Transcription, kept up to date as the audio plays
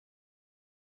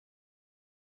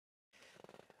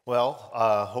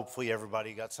Hopefully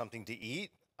everybody got something to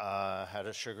eat, had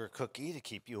a sugar cookie to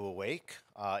keep you awake.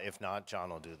 If not, John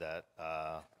will do that.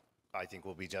 I think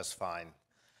we'll be just fine.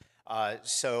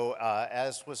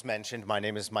 As was mentioned, my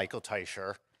name is Michael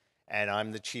Teicher, and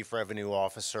I'm the Chief Revenue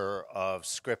Officer of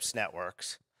Scripps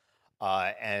Networks.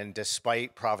 And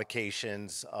despite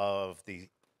provocations of the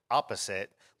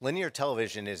opposite, linear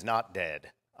television is not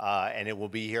dead, and it will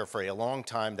be here for a long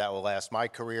time. That will last my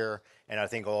career, and I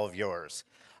think all of yours.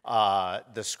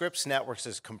 The Scripps Networks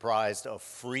is comprised of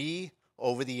free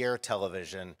over-the-air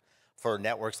television for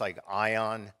networks like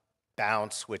Ion,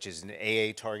 Bounce, which is an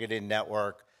AA-targeted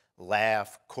network,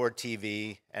 Laugh, Court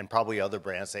TV, and probably other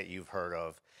brands that you've heard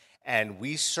of. And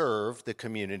we serve the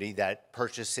community that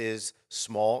purchases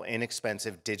small,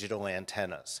 inexpensive digital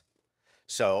antennas.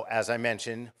 So as I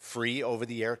mentioned, free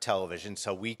over-the-air television.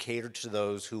 So we cater to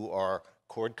those who are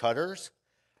cord cutters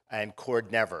and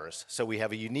cord nevers. So we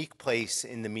have a unique place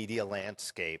in the media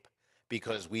landscape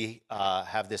because we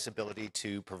have this ability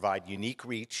to provide unique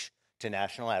reach to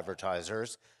national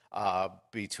advertisers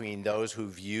between those who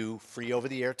view free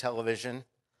over-the-air television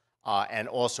and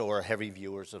also are heavy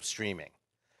viewers of streaming.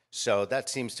 So that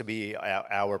seems to be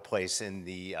our place in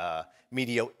the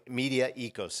media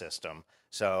ecosystem.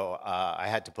 So I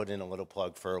had to put in a little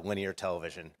plug for linear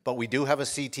television. But we do have a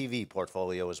CTV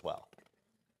portfolio as well.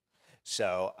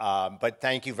 So, but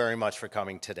thank you very much for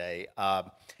coming today.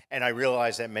 And I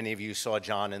realize that many of you saw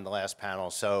John in the last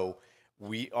panel, so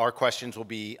our questions will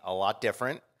be a lot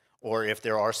different, or if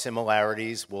there are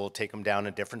similarities, we'll take them down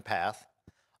a different path.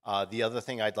 The other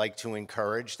thing I'd like to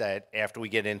encourage that after we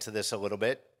get into this a little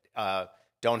bit,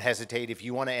 don't hesitate. If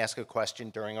you want to ask a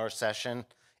question during our session,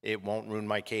 it won't ruin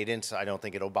my cadence. I don't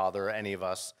think it'll bother any of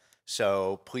us.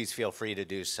 So please feel free to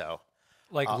do so.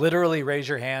 Like literally raise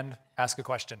your hand, ask a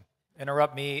question.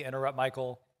 Interrupt me, interrupt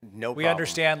Michael. No problem. We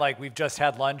understand, like, we've just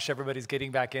had lunch. Everybody's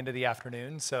getting back into the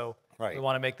afternoon. So we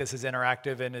want to make this as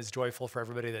interactive and as joyful for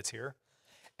everybody that's here.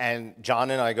 And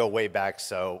John and I go way back.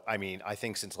 So, I mean, I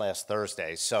think since last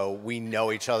Thursday. So we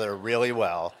know each other really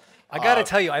well. I got to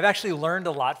tell you, I've actually learned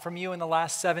a lot from you in the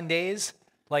last 7 days,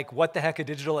 like what the heck a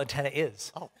digital antenna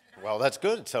is. Oh, well, that's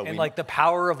good. So and like the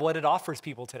power of what it offers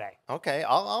people today. Okay,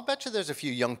 I'll bet you there's a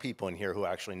few young people in here who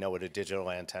actually know what a digital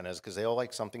antenna is because they all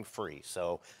like something free.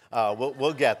 So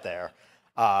we'll get there.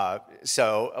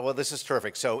 Well, this is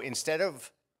terrific. So instead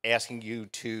of asking you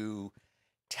to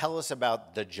tell us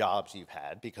about the jobs you've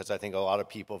had, because I think a lot of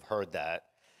people have heard that,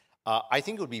 I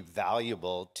think it would be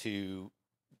valuable to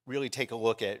really take a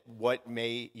look at what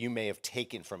you may have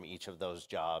taken from each of those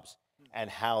jobs and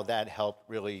how that helped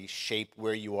really shape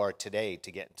where you are today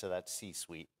to get into that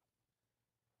C-suite.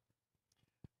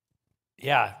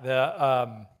 Yeah,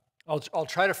 I'll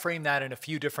try to frame that in a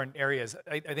few different areas.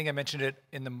 I think I mentioned it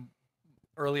in the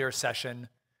earlier session.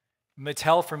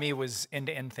 Mattel for me was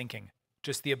end-to-end thinking,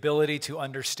 just the ability to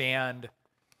understand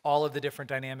all of the different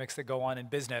dynamics that go on in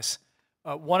business.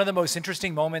 One of the most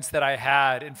interesting moments that I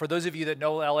had, and for those of you that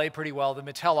know LA pretty well, the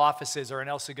Mattel offices are in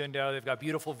El Segundo. They've got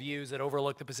beautiful views that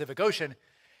overlook the Pacific Ocean.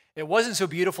 It wasn't so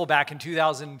beautiful back in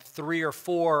 2003 or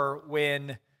 4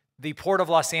 when the Port of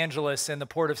Los Angeles and the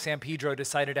Port of San Pedro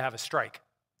decided to have a strike.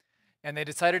 And they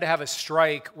decided to have a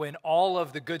strike when all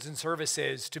of the goods and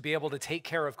services to be able to take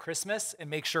care of Christmas and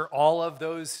make sure all of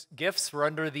those gifts were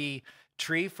under the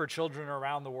tree for children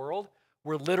around the world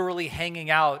were literally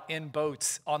hanging out in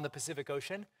boats on the Pacific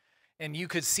Ocean. And you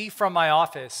could see from my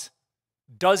office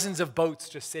dozens of boats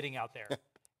just sitting out there.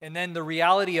 And then the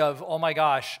reality of, oh my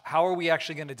gosh, how are we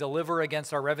actually going to deliver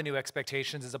against our revenue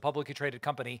expectations as a publicly traded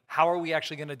company? How are we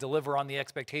actually going to deliver on the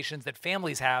expectations that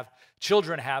families have,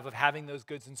 children have, of having those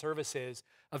goods and services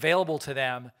available to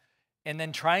them? And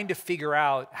then trying to figure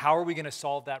out how are we going to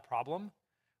solve that problem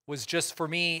was just for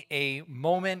me a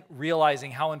moment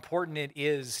realizing how important it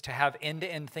is to have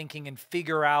end-to-end thinking and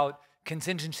figure out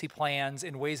contingency plans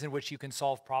in ways in which you can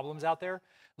solve problems out there.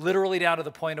 Literally down to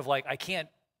the point of like, I can't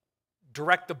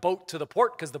direct the boat to the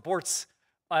port because the port's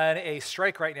on a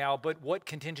strike right now, but what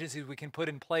contingencies we can put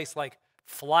in place, like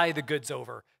fly the goods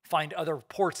over, find other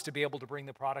ports to be able to bring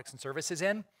the products and services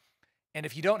in. And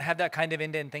if you don't have that kind of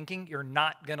end-to-end thinking, you're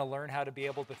not going to learn how to be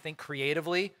able to think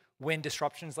creatively when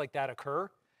disruptions like that occur.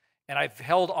 And I've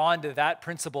held on to that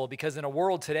principle because in a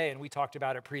world today, and we talked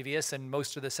about it previous, and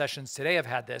most of the sessions today have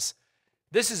had this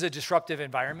is a disruptive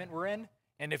environment we're in.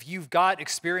 And if you've got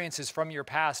experiences from your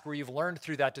past where you've learned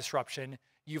through that disruption,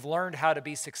 you've learned how to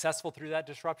be successful through that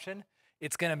disruption,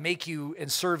 it's going to make you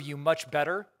and serve you much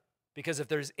better. Because if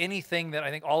there's anything that I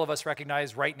think all of us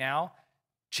recognize right now,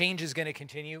 change is going to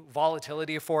continue.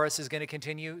 Volatility for us is going to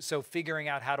continue. So figuring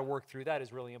out how to work through that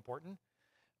is really important.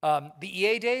 The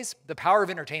EA days, the power of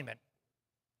entertainment.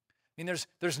 I mean,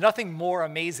 there's nothing more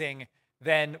amazing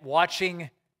than watching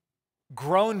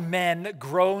grown men,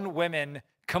 grown women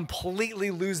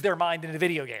completely lose their mind in a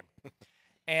video game.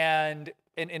 and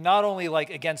not only like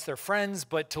against their friends,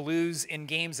 but to lose in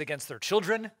games against their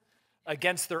children,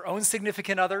 against their own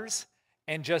significant others,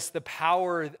 and just the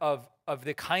power of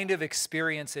the kind of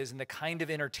experiences and the kind of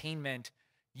entertainment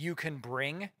you can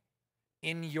bring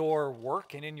in your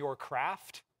work and in your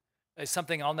craft is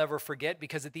something I'll never forget,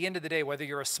 because at the end of the day, whether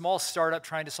you're a small startup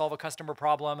trying to solve a customer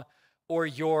problem or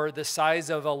you're the size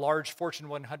of a large Fortune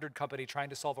 100 company trying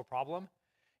to solve a problem,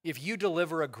 if you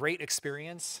deliver a great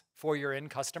experience for your end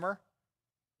customer,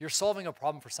 you're solving a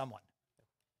problem for someone.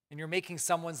 And you're making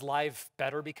someone's life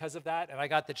better because of that. And I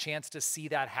got the chance to see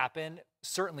that happen,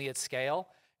 certainly at scale,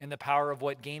 and the power of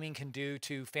what gaming can do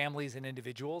to families and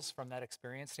individuals from that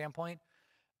experience standpoint.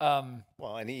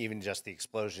 Well, and even just the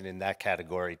explosion in that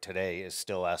category today is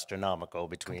still astronomical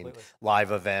between Completely.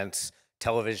 live events,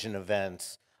 television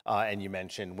events, and you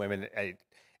mentioned women,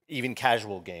 even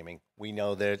casual gaming. We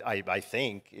know that I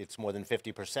think it's more than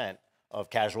 50%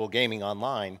 of casual gaming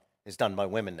online is done by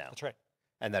women now. That's right.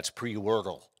 And that's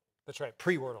pre-Wordle. That's right.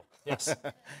 Pre-Wordle. Yes.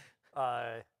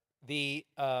 The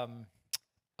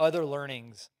other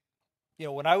learnings,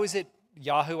 when I was at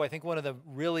Yahoo, I think one of the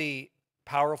really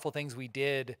powerful things we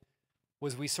did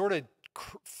was we sort of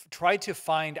tried to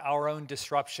find our own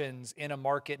disruptions in a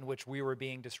market in which we were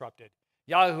being disrupted.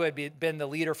 Yahoo had been the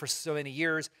leader for so many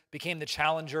years, became the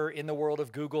challenger in the world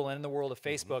of Google and in the world of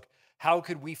Facebook. How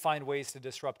could we find ways to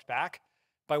disrupt back?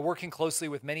 By working closely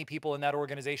with many people in that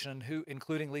organization,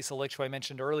 including Lisa Lich, who I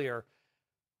mentioned earlier,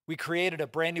 we created a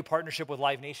brand new partnership with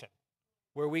Live Nation,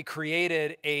 where we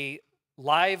created a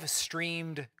live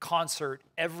streamed concert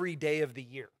every day of the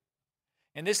year.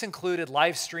 And this included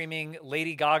live streaming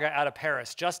Lady Gaga out of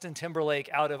Paris, Justin Timberlake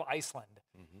out of Iceland,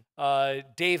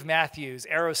 Dave Matthews,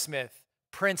 Aerosmith,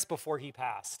 Prince before he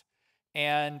passed.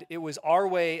 And it was our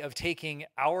way of taking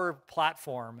our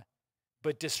platform,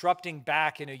 but disrupting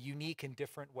back in a unique and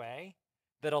different way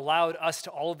that allowed us to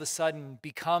all of a sudden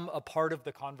become a part of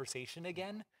the conversation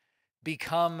again,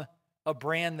 become a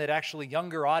brand that actually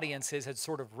younger audiences had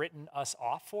sort of written us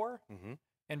off for,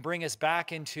 and bring us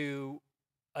back into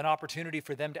an opportunity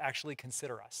for them to actually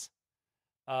consider us.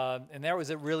 And there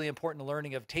was a really important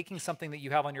learning of taking something that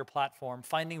you have on your platform,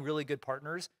 finding really good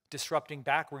partners, disrupting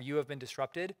back where you have been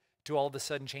disrupted, to all of a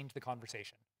sudden change the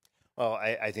conversation. Well,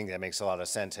 I think that makes a lot of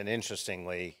sense. And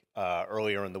interestingly,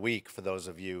 earlier in the week, for those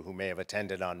of you who may have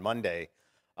attended on Monday,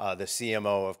 the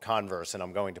CMO of Converse, and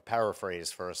I'm going to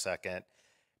paraphrase for a second,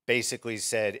 basically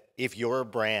said, if you're a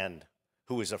brand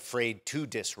who is afraid to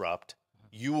disrupt,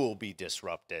 you will be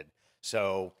disrupted.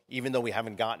 So even though we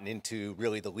haven't gotten into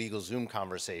really the LegalZoom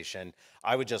conversation,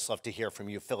 I would just love to hear from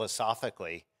you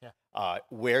philosophically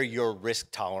where your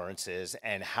risk tolerance is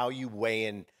and how you weigh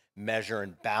and measure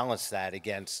and balance that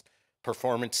against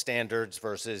performance standards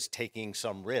versus taking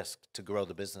some risk to grow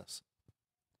the business.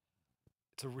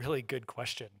 It's a really good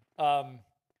question.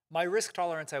 My risk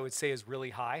tolerance, I would say, is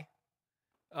really high.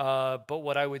 But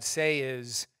what I would say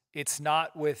is it's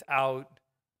not without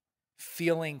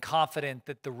feeling confident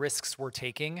that the risks we're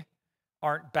taking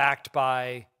aren't backed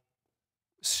by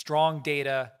strong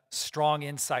data, strong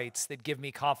insights that give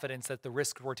me confidence that the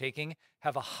risks we're taking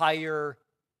have a higher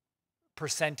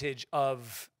percentage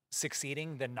of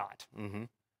succeeding than not.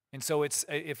 And so it's,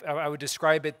 if I would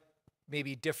describe it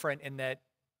maybe different in that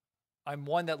I'm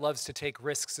one that loves to take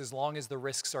risks as long as the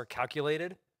risks are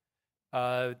calculated.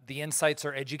 The insights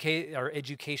are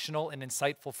educational and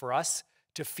insightful for us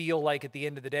to feel like at the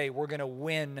end of the day, we're going to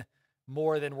win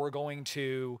more than we're going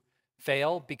to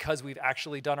fail because we've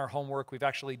actually done our homework, we've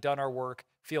actually done our work,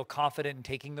 feel confident in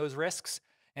taking those risks.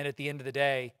 And at the end of the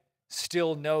day,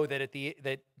 still know that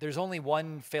that there's only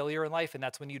one failure in life, and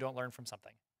that's when you don't learn from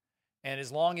something. And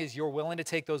as long as you're willing to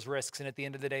take those risks, and at the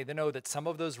end of the day, they know that some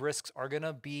of those risks are going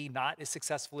to be not as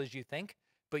successful as you think,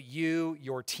 but you,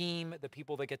 your team, the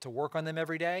people that get to work on them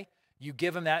every day, you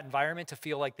give them that environment to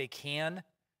feel like they can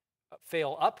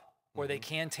fail up, or they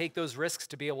can take those risks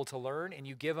to be able to learn, and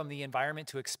you give them the environment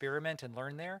to experiment and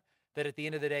learn there, that at the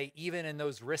end of the day, even in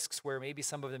those risks where maybe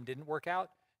some of them didn't work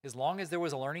out, as long as there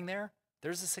was a learning there,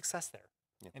 there's a success there.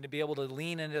 And to be able to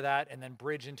lean into that and then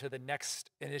bridge into the next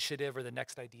initiative or the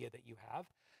next idea that you have.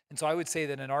 And so I would say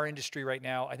that in our industry right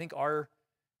now, I think our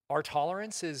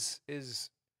tolerance is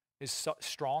so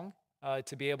strong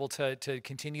to be able to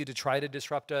continue to try to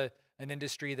disrupt an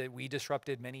industry that we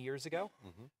disrupted many years ago,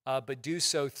 but do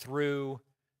so through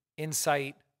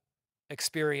insight,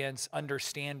 experience,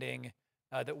 understanding,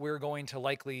 that we're going to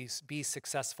likely be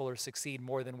successful or succeed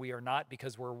more than we are not,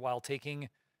 because while taking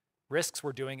risks,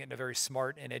 we're doing it in a very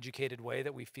smart and educated way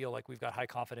that we feel like we've got high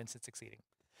confidence in succeeding.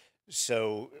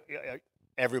 So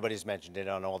everybody's mentioned it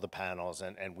on all the panels,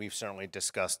 and we've certainly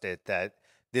discussed it, that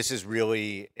this is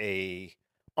really a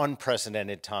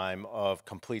unprecedented time of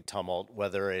complete tumult,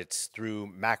 whether it's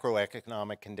through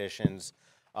macroeconomic conditions,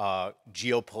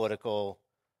 geopolitical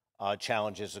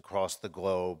challenges across the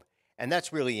globe, and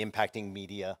that's really impacting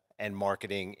media and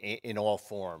marketing in all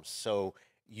forms. So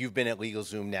you've been at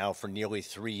LegalZoom now for nearly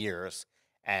 3 years,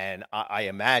 and I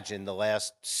imagine the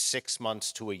last 6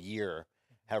 months to a year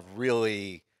have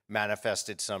really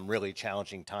manifested some really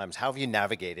challenging times. How have you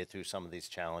navigated through some of these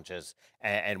challenges,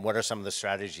 and what are some of the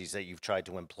strategies that you've tried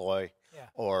to employ,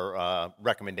 or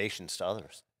recommendations to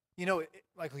others? You know,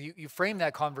 Michael, you frame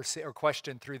that conversation or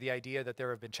question through the idea that there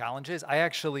have been challenges. I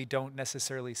actually don't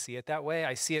necessarily see it that way.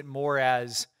 I see it more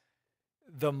as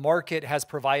the market has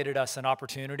provided us an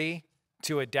opportunity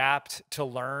to adapt, to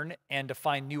learn, and to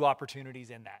find new opportunities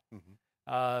in that.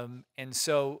 And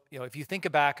so, if you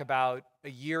think back about a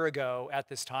year ago at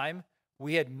this time,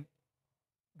 we had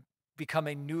become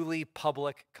a newly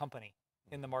public company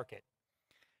in the market.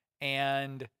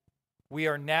 And we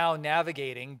are now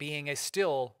navigating being a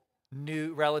still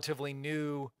relatively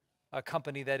new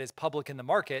company that is public in the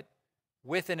market,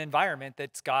 with an environment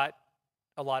that's got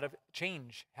a lot of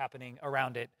change happening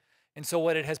around it. And so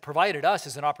what it has provided us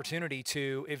is an opportunity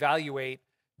to evaluate,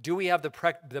 do we have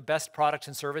the best products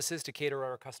and services to cater to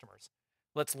our customers?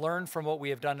 Let's learn from what we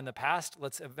have done in the past.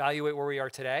 Let's evaluate where we are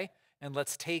today, and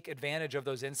let's take advantage of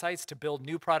those insights to build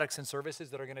new products and services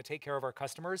that are going to take care of our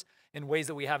customers in ways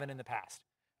that we haven't in the past.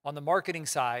 On the marketing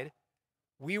side,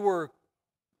 we were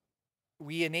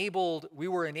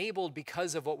enabled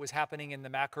because of what was happening in the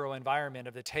macro environment,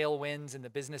 of the tailwinds and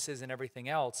the businesses and everything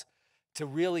else, to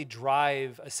really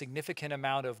drive a significant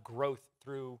amount of growth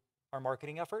through our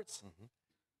marketing efforts.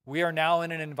 We are now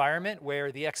in an environment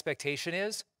where the expectation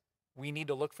is we need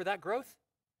to look for that growth,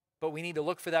 but we need to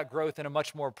look for that growth in a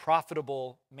much more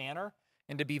profitable manner,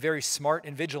 and to be very smart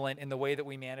and vigilant in the way that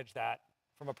we manage that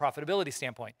from a profitability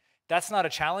standpoint. That's not a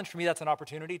challenge for me. That's an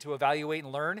opportunity to evaluate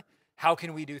and learn, how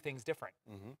can we do things different?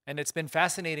 And it's been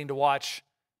fascinating to watch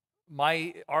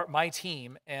my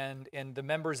team and the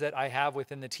members that I have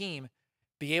within the team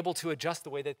be able to adjust the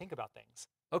way they think about things.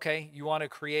 Okay, you want to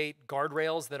create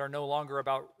guardrails that are no longer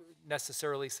about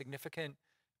necessarily significant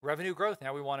revenue growth.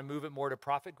 Now we want to move it more to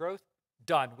profit growth.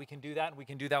 Done. We can do that, and we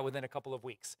can do that within a couple of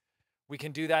weeks. We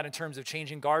can do that in terms of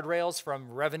changing guardrails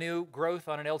from revenue growth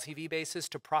on an LTV basis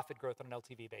to profit growth on an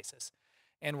LTV basis.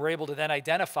 And we're able to then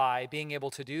identify being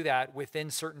able to do that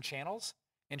within certain channels,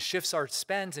 and shifts our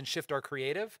spends and shift our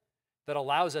creative that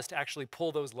allows us to actually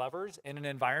pull those levers in an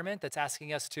environment that's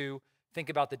asking us to think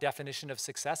about the definition of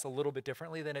success a little bit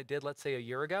differently than it did, let's say, a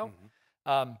year ago.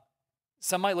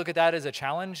 Some might look at that as a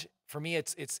challenge. For me,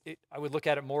 I would look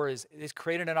at it more as it's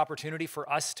created an opportunity for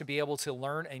us to be able to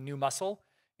learn a new muscle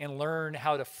and learn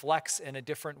how to flex in a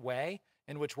different way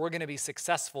in which we're going to be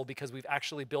successful, because we've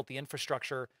actually built the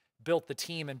infrastructure, built the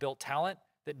team, and built talent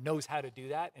that knows how to do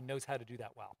that and knows how to do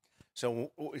that well.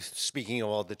 So speaking of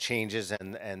all the changes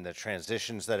and the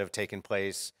transitions that have taken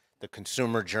place, the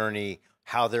consumer journey,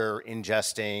 how they're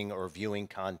ingesting or viewing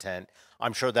content,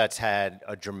 I'm sure that's had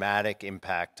a dramatic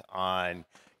impact on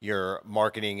your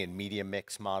marketing and media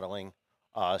mix modeling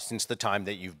since the time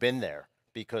that you've been there,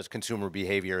 because consumer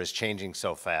behavior is changing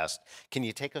so fast. Can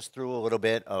you take us through a little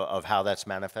bit of how that's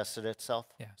manifested itself?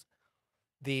 Yes.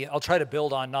 I'll try to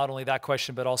build on not only that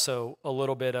question, but also a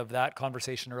little bit of that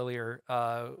conversation earlier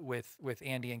with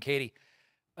Andy and Katie.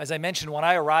 As I mentioned, when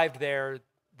I arrived there,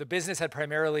 the business had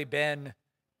primarily been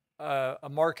a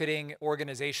marketing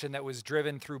organization that was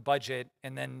driven through budget,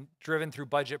 and then driven through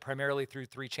budget primarily through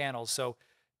 3 channels. So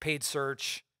paid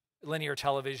search, linear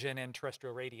television, and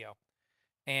terrestrial radio.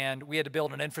 And we had to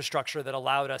build an infrastructure that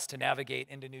allowed us to navigate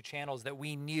into new channels that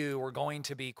we knew were going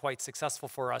to be quite successful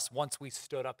for us once we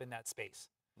stood up in that space.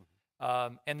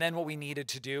 And then what we needed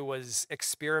to do was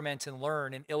experiment and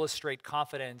learn and illustrate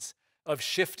confidence of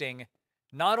shifting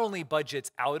not only budgets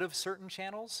out of certain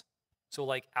channels, so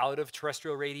like out of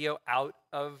terrestrial radio, out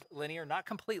of linear, not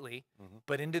completely,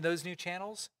 but into those new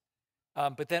channels,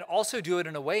 but then also do it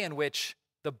in a way in which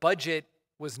the budget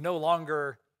was no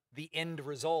longer the end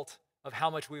result of how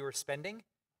much we were spending.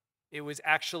 It was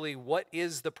actually, what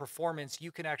is the performance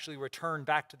you can actually return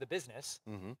back to the business?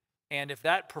 And if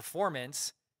that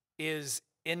performance is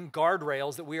in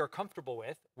guardrails that we are comfortable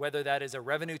with, whether that is a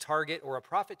revenue target or a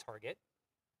profit target,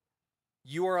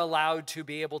 you are allowed to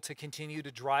be able to continue to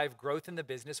drive growth in the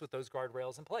business with those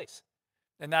guardrails in place.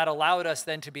 And that allowed us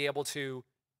then to be able to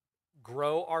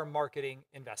grow our marketing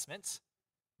investments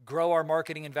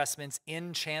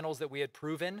in channels that we had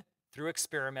proven through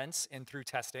experiments and through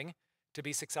testing to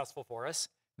be successful for us.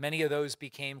 Many of those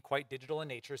became quite digital in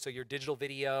nature. So your digital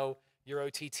video, your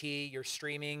OTT, your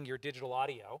streaming, your digital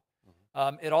audio.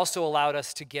 It also allowed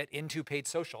us to get into paid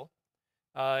social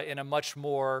in a much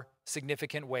more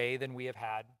significant way than we have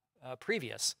had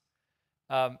previous.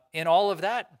 In all of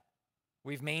that,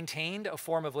 we've maintained a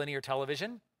form of linear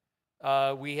television.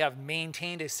 We have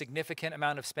maintained a significant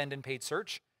amount of spend in paid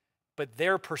search, but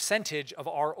their percentage of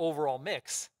our overall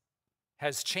mix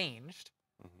has changed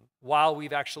while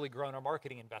we've actually grown our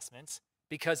marketing investments,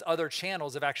 because other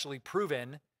channels have actually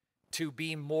proven to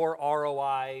be more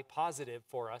ROI positive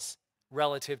for us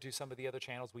relative to some of the other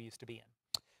channels we used to be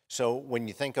in. So when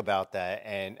you think about that,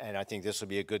 and I think this would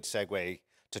be a good segue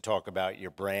to talk about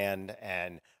your brand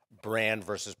and brand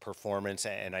versus performance,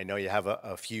 and I know you have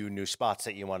a few new spots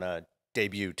that you want to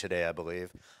debut today, I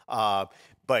believe. Sorry.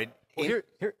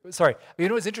 You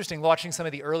know what's interesting? Watching some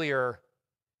of the earlier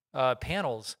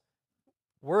panels,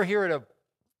 we're here at a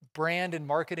brand and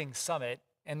marketing summit,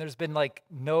 and there's been like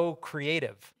no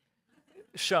creative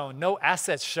shown, no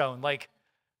assets shown. Like,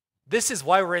 this is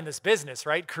why we're in this business,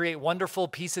 right? Create wonderful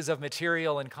pieces of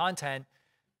material and content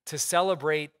to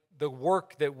celebrate the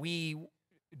work that we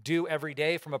do every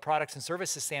day from a products and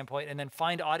services standpoint, and then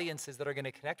find audiences that are going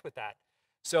to connect with that.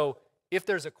 So if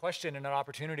there's a question and an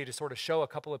opportunity to sort of show a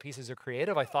couple of pieces of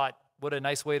creative, I thought, what a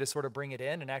nice way to sort of bring it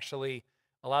in and actually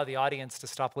allow the audience to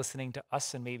stop listening to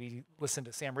us and maybe listen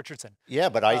to Sam Richardson. Yeah,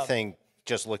 but I think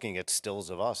just looking at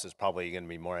stills of us is probably going to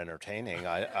be more entertaining.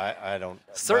 I don't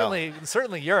certainly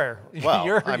you're well.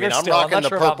 You're, I mean, you're I'm still, rocking I'm the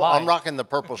sure purple. about I'm rocking the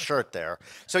purple shirt there.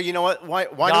 So you know what? Why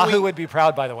Yahoo don't we? would be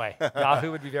proud, by the way. Yahoo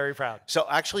would be very proud. So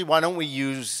actually, why don't we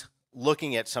use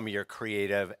looking at some of your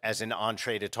creative as an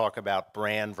entree to talk about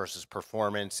brand versus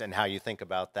performance and how you think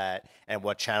about that and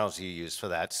what channels you use for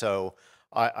that. So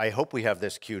I hope we have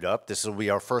this queued up. This will be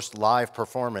our first live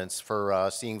performance for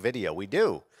seeing video. We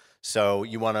do. So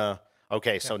you want to?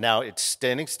 Okay, so now it's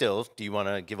standing still. Do you want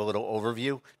to give a little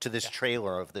overview to this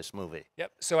trailer of this movie?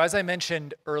 Yep. So as I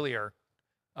mentioned earlier,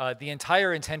 the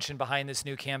entire intention behind this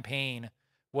new campaign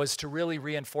was to really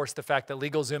reinforce the fact that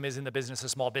LegalZoom is in the business of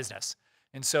small business.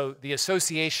 And so the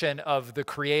association of the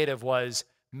creative was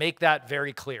make that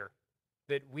very clear,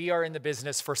 that we are in the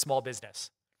business for small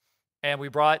business. And we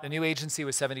brought a new agency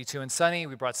with 72 and Sunny.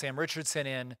 We brought Sam Richardson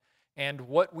in. And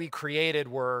what we created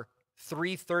were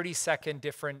 3 30-second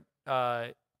different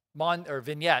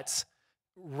vignettes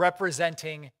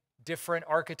representing different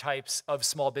archetypes of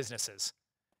small businesses.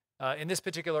 In this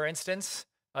particular instance,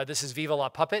 this is Viva La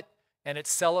Puppet, and it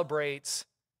celebrates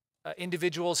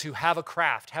individuals who have a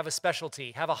craft, have a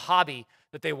specialty, have a hobby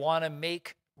that they want to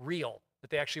make real, that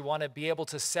they actually want to be able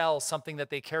to sell something that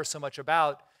they care so much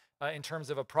about in terms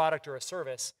of a product or a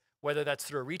service, whether that's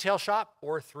through a retail shop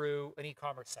or through an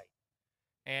e-commerce site.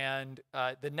 And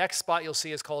the next spot you'll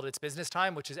see is called It's Business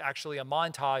Time, which is actually a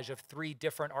montage of 3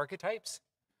 different archetypes,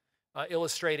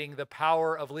 illustrating the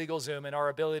power of LegalZoom and our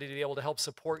ability to be able to help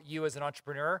support you as an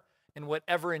entrepreneur in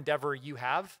whatever endeavor you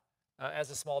have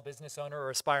as a small business owner or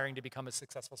aspiring to become a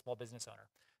successful small business owner.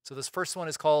 So this first one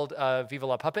is called Viva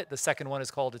La Puppet. The second one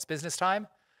is called It's Business Time.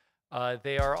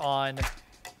 They are on,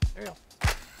 there you go.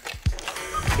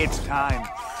 It's time.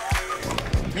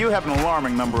 You have an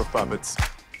alarming number of puppets.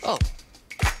 Oh,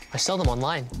 I sell them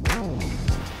online.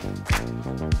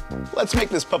 Let's make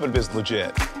this puppet biz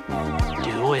legit.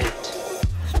 Do it.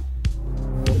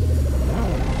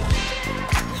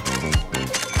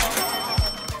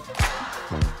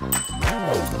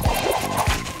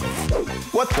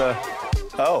 What the?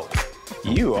 Oh,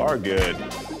 you are good.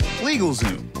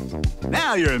 LegalZoom.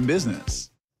 Now you're in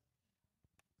business.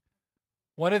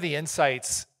 One of the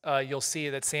insights you'll see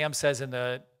that Sam says in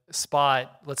the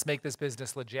spot, let's make this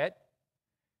business legit,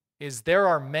 is there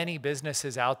are many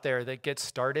businesses out there that get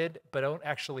started but don't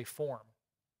actually form.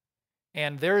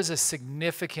 And there is a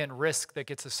significant risk that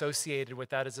gets associated with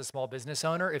that as a small business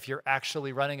owner if you're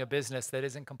actually running a business that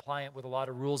isn't compliant with a lot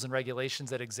of rules and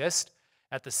regulations that exist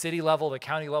at the city level, the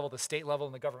county level, the state level,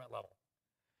 and the government level.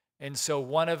 And so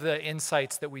one of the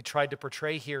insights that we tried to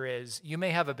portray here is you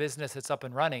may have a business that's up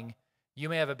and running. You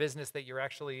may have a business that you're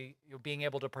actually being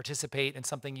able to participate in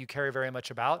something you care very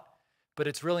much about, but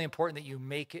it's really important that you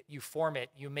make it, you form it,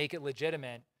 you make it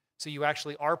legitimate so you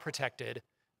actually are protected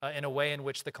in a way in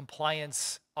which the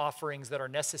compliance offerings that are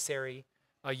necessary,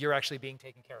 you're actually being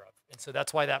taken care of. And so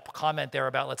that's why that comment there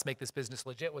about let's make this business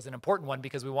legit was an important one,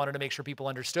 because we wanted to make sure people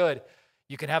understood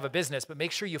you can have a business, but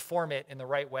make sure you form it in the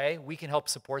right way. We can help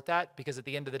support that because at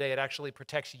the end of the day, it actually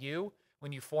protects you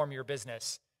when you form your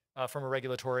business from a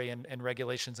regulatory and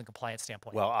regulations and compliance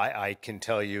standpoint? Well, I can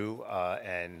tell you,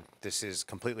 and this is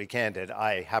completely candid,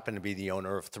 I happen to be the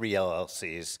owner of 3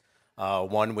 LLCs,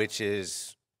 one which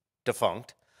is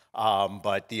defunct,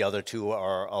 but the other 2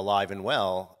 are alive and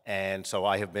well. And so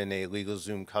I have been a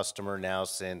LegalZoom customer now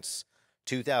since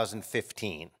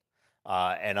 2015.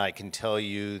 And I can tell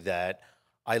you that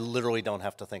I literally don't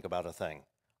have to think about a thing.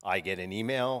 I get an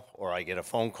email or I get a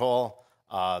phone call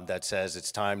that says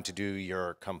it's time to do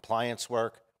your compliance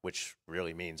work, which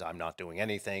really means I'm not doing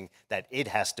anything, that it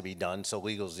has to be done, so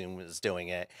LegalZoom is doing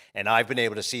it. And I've been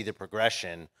able to see the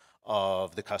progression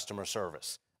of the customer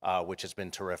service, which has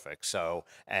been terrific. So,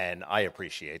 and I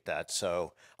appreciate that.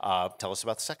 So tell us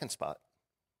about the second spot.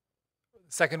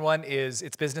 Second one is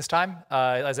it's business time.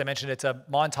 As I mentioned, it's a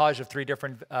montage of 3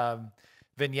 different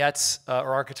vignettes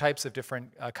or archetypes of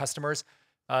different customers.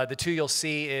 The 2 you'll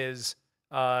see is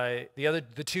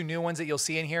the 2 new ones that you'll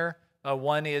see in here.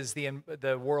 One is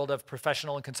the world of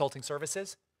professional and consulting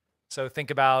services. So think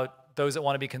about those that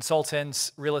want to be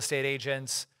consultants, real estate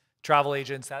agents, travel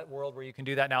agents, that world where you can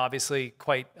do that now, obviously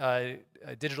quite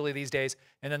digitally these days.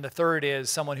 And then the third is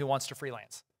someone who wants to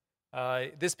freelance.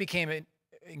 This became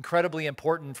incredibly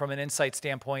important from an insight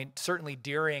standpoint, certainly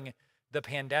during the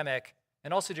pandemic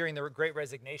and also during the Great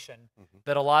Resignation,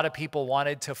 that a lot of people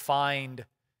wanted to find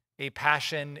a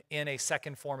passion in a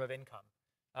second form of income,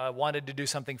 wanted to do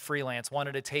something freelance,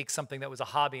 wanted to take something that was a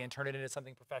hobby and turn it into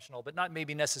something professional, but not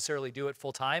maybe necessarily do it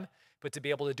full time, but to be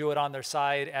able to do it on their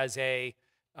side as a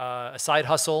side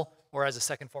hustle or as a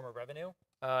second form of revenue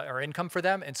or income for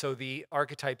them. And so the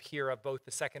archetype here of both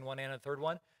the second one and the third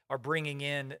one are bringing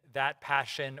in that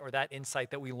passion or that insight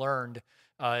that we learned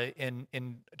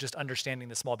in just understanding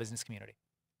the small business community.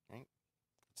 Right.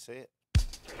 Let's see it.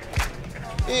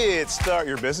 It's start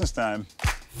your business time.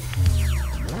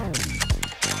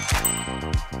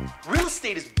 Real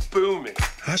estate is booming.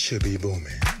 I should be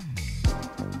booming.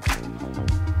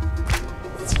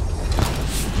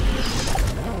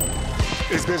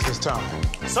 It's business time.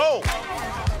 So,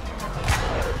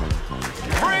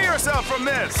 free yourself from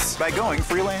this by going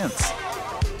freelance.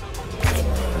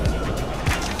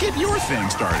 Get your thing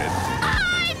started.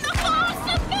 I'm the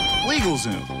boss of me!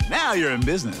 LegalZoom. Now you're in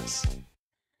business.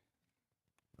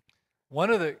 One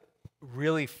of the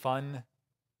really fun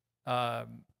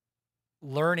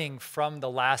learning from the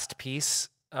last piece,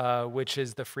 which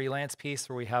is the freelance piece,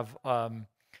 where we have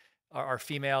our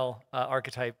female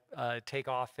archetype take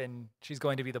off, and she's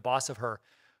going to be the boss of her.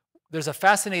 There's a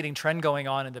fascinating trend going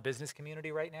on in the business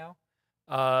community right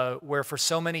now, where for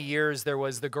so many years there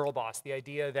was the girl boss, the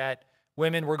idea that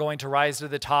women were going to rise to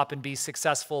the top and be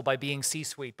successful by being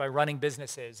C-suite, by running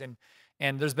businesses, and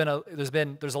there's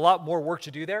a lot more work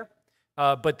to do there.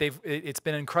 But it's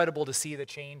been incredible to see the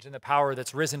change and the power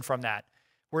that's risen from that.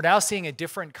 We're now seeing a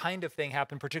different kind of thing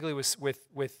happen, particularly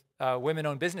with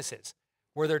women-owned businesses,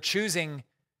 where they're choosing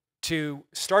to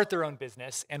start their own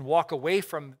business and walk away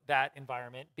from that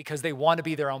environment because they want to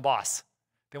be their own boss.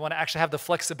 They want to actually have the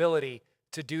flexibility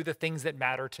to do the things that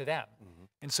matter to them.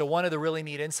 And so one of the really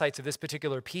neat insights of this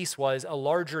particular piece was a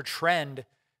larger trend,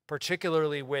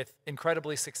 particularly with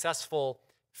incredibly successful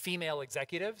female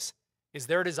executives, is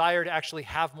their desire to actually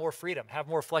have more freedom, have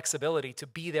more flexibility to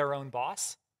be their own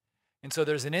boss. And so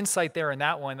there's an insight there in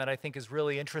that one that I think is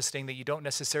really interesting that you don't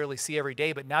necessarily see every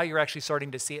day, but now you're actually starting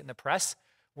to see it in the press,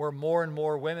 where more and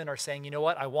more women are saying, you know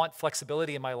what, I want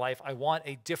flexibility in my life. I want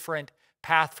a different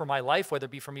path for my life, whether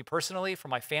it be for me personally, for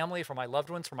my family, for my loved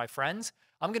ones, for my friends.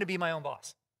 I'm going to be my own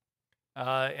boss.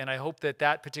 And I hope that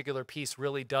that particular piece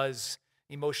really does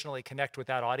emotionally connect with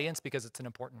that audience because it's an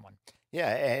important one. Yeah,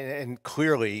 and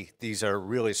clearly these are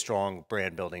really strong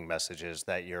brand building messages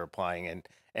that you're applying,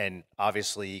 and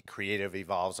obviously creative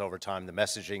evolves over time, the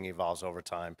messaging evolves over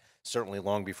time. Certainly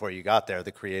long before you got there,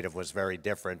 the creative was very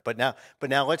different. But now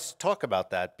let's talk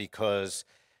about that, because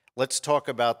let's talk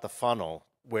about the funnel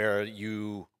where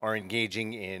you are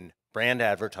engaging in brand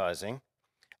advertising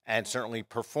and certainly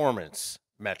performance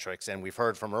metrics. And we've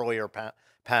heard from earlier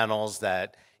panels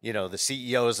that, you know, the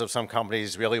CEOs of some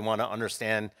companies really want to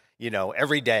understand, you know,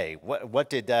 every day, what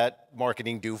did that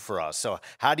marketing do for us? So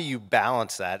how do you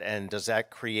balance that? And does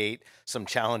that create some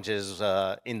challenges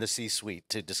in the C-suite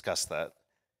to discuss that?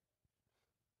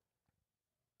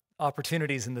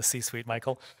 Opportunities in the C-suite,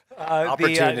 Michael.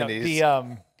 Opportunities.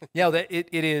 It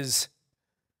is,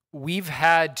 we've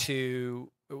had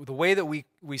to, the way that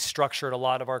we structured a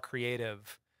lot of our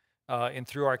creative and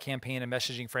through our campaign and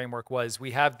messaging framework was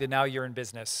we have the Now You're in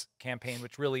Business campaign,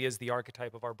 which really is the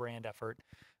archetype of our brand effort,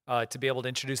 to be able to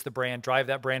introduce the brand, drive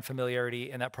that brand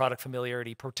familiarity and that product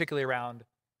familiarity, particularly around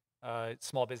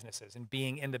small businesses and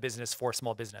being in the business for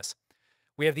small business.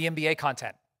 We have the MBA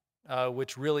content,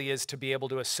 which really is to be able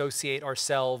to associate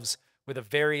ourselves with a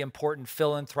very important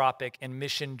philanthropic and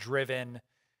mission-driven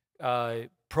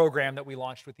program that we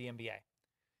launched with the MBA.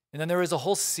 And then there is a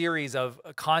whole series of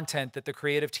content that the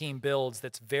creative team builds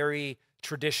that's very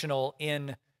traditional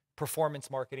in performance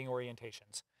marketing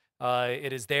orientations.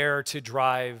 It is there to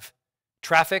drive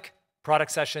traffic,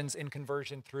 product sessions, and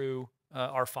conversion through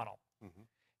our funnel.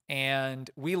 And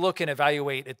we look and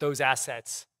evaluate at those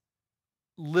assets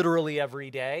literally every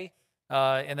day,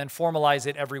 and then formalize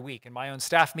it every week in my own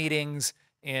staff meetings,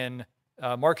 in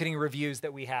marketing reviews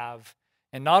that we have.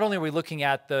 And not only are we looking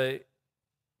at the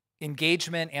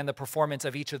engagement and the performance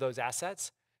of each of those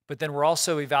assets, but then we're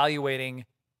also evaluating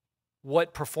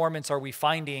what performance are we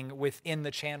finding within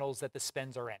the channels that the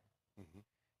spends are in.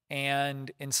 And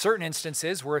in certain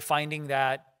instances, we're finding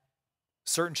that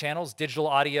certain channels, digital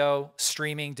audio,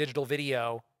 streaming, digital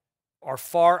video, are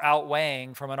far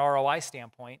outweighing from an ROI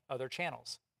standpoint other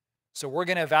channels. So we're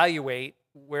going to evaluate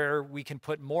where we can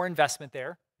put more investment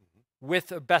there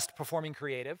with a best performing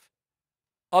creative,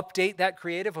 update that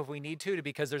creative if we need to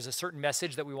because there's a certain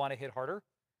message that we want to hit harder,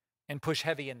 and push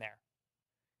heavy in there.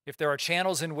 If there are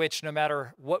channels in which no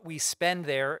matter what we spend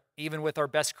there, even with our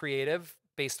best creative,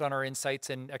 based on our insights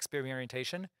and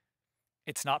experimentation,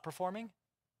 it's not performing,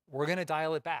 we're going to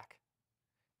dial it back.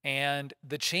 And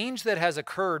the change that has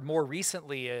occurred more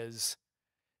recently is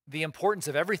the importance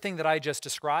of everything that I just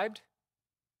described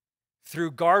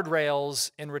through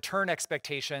guardrails and return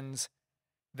expectations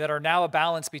that are now a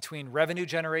balance between revenue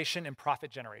generation and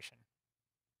profit generation.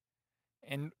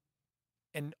 And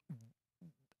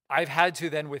I've had to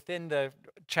then, within the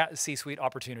C-suite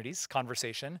opportunities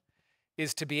conversation,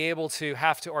 is to be able to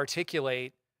have to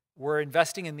articulate, we're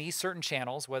investing in these certain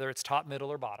channels, whether it's top,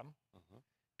 middle, or bottom,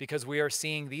 because we are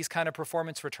seeing these kind of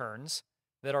performance returns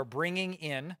that are bringing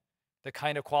in the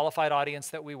kind of qualified audience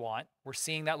that we want. We're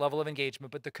seeing that level of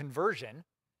engagement, but the conversion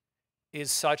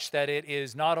is such that it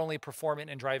is not only performant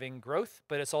in driving growth,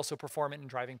 but it's also performant in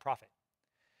driving profit.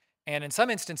 And in some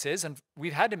instances, and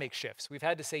we've had to make shifts. We've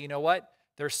had to say, you know what?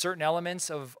 There's certain elements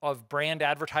of brand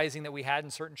advertising that we had in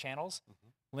certain channels,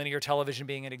 linear television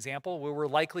being an example, where we're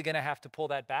likely going to have to pull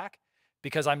that back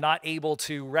because I'm not able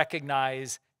to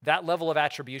recognize that level of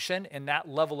attribution and that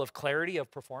level of clarity of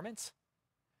performance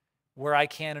where I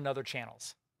can in other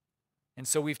channels. And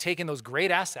so we've taken those great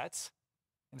assets,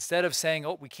 instead of saying,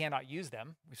 oh, we cannot use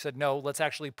them, we've said, no, let's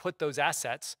actually put those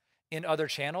assets in other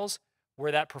channels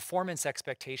where that performance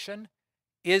expectation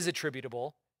is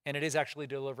attributable and it is actually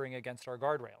delivering against our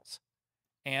guardrails.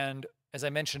 And as I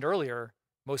mentioned earlier,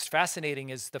 most fascinating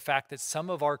is the fact that some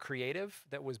of our creative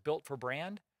that was built for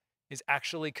brand is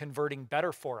actually converting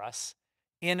better for us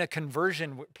in a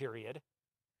conversion period.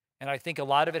 And I think a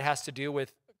lot of it has to do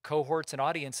with cohorts and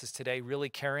audiences today really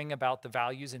caring about the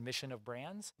values and mission of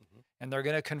brands. And they're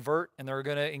going to convert and they're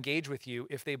going to engage with you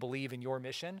if they believe in your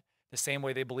mission the same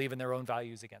way they believe in their own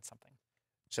values against something.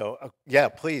 So, yeah,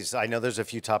 please. I know there's a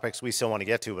few topics we still want to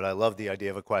get to, but I love the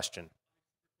idea of a question.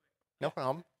 No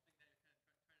problem.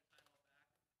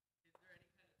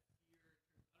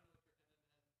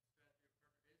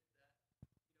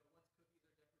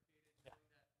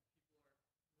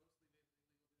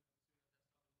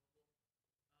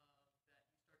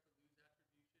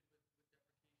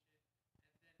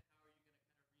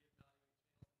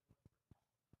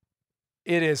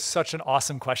 It is such an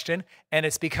awesome question. And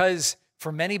it's because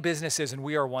for many businesses, and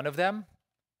we are one of them,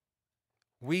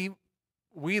 we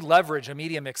leverage a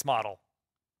media mix model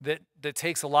that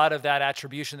takes a lot of that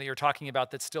attribution that you're talking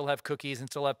about that still have cookies and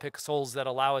still have pixels that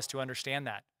allow us to understand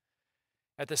that.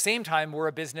 At the same time, we're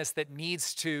a business that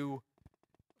needs to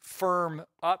firm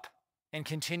up and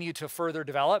continue to further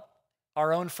develop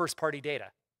our own first-party data.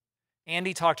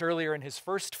 Andy talked earlier in his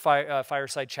first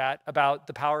Fireside chat about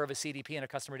the power of a CDP and a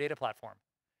customer data platform.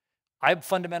 I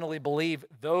fundamentally believe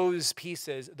those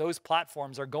pieces, those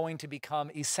platforms are going to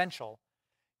become essential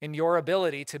in your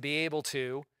ability to be able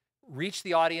to reach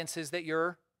the audiences that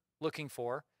you're looking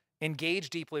for, engage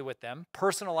deeply with them,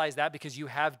 personalize that because you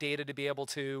have data to be able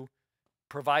to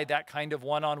provide that kind of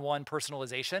one-on-one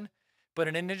personalization. But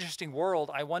in an interesting world,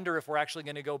 I wonder if we're actually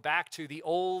going to go back to the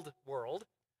old world,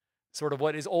 sort of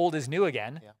what is old is new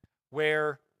again,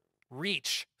 where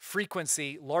reach,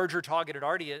 frequency, larger targeted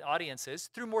audiences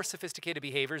through more sophisticated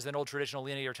behaviors than old traditional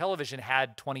linear television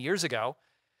had 20 years ago,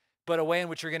 but a way in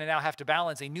which you're going to now have to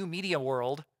balance a new media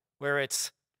world where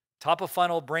it's top of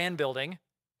funnel brand building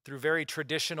through very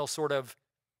traditional sort of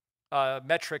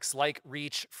metrics like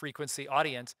reach, frequency,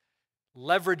 audience,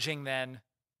 leveraging then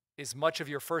as much of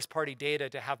your first-party data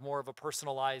to have more of a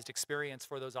personalized experience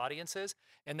for those audiences,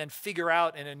 and then figure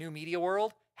out in a new media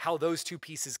world how those two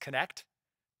pieces connect,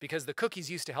 because the cookies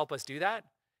used to help us do that.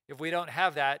 If we don't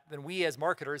have that, then we as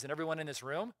marketers and everyone in this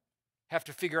room have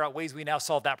to figure out ways we now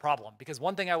solve that problem. Because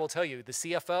one thing I will tell you, the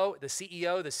CFO, the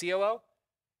CEO, the COO,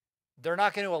 they're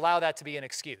not going to allow that to be an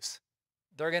excuse.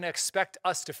 They're going to expect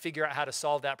us to figure out how to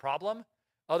solve that problem.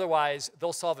 Otherwise,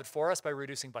 they'll solve it for us by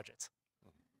reducing budgets.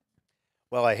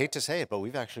 Well, I hate to say it, but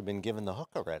we've actually been given the hook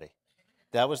already.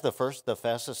 That was the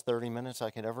fastest 30 minutes I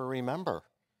could ever remember.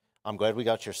 I'm glad we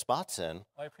got your spots in. Well,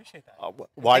 I appreciate that.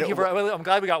 Why? I'm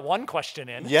glad we got one question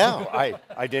in. Yeah,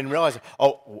 I didn't realize.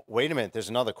 Oh, wait a minute. There's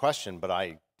another question, but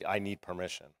I need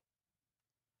permission.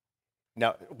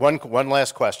 Now, one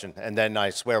last question, and then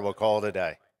I swear we'll call it a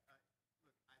day.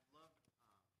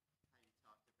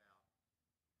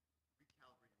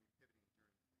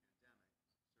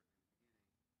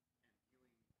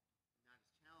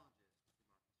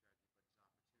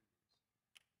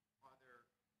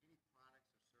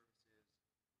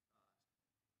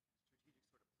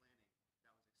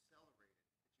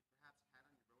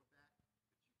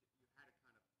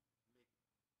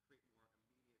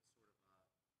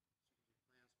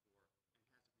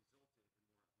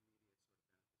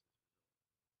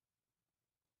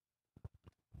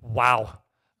 Wow.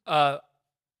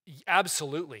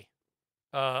 Absolutely.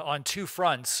 On two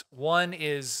fronts. One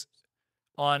is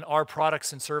on our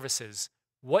products and services.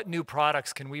 What new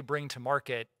products can we bring to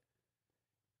market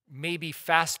maybe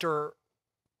faster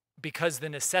because the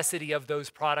necessity of those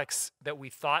products that we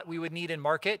thought we would need in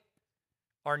market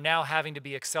are now having to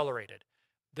be accelerated.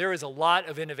 There is a lot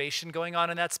of innovation going on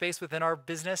in that space within our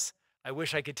business. I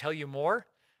wish I could tell you more,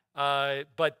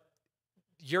 but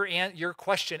your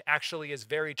question actually is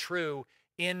very true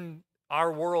in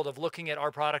our world of looking at our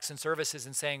products and services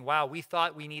and saying, wow, we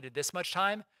thought we needed this much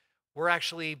time.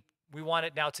 We want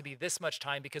it now to be this much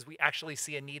time because we actually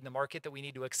see a need in the market that we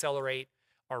need to accelerate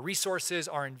our resources,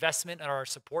 our investment, and our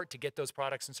support to get those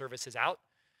products and services out.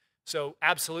 So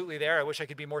absolutely there. I wish I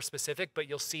could be more specific, but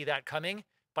you'll see that coming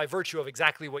by virtue of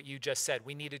exactly what you just said.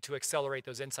 We needed to accelerate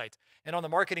those insights. And on the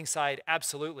marketing side,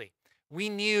 absolutely. We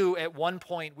knew at one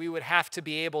point we would have to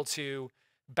be able to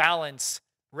balance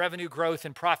revenue growth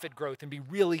and profit growth and be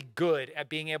really good at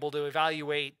being able to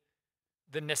evaluate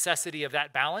the necessity of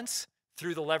that balance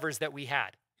through the levers that we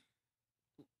had.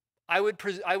 I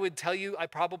would tell you, I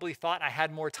probably thought I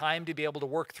had more time to be able to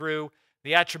work through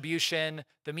the attribution,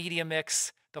 the media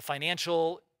mix, the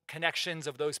financial connections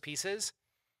of those pieces.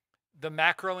 The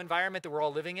macro environment that we're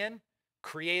all living in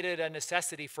created a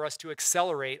necessity for us to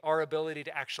accelerate our ability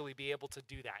to actually be able to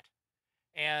do that.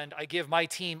 And I give my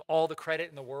team all the credit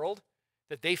in the world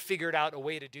that they figured out a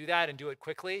way to do that and do it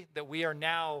quickly, that we are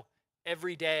now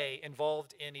every day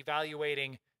involved in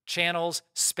evaluating channels,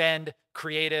 spend,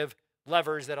 creative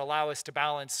levers that allow us to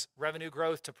balance revenue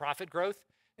growth to profit growth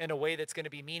in a way that's going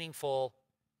to be meaningful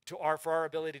for our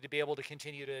ability to be able to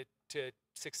continue to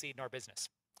succeed in our business.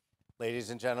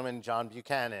 Ladies and gentlemen, John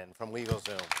Buchanan from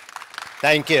LegalZoom.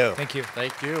 Thank you. Thank you.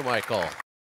 Thank you, Michael.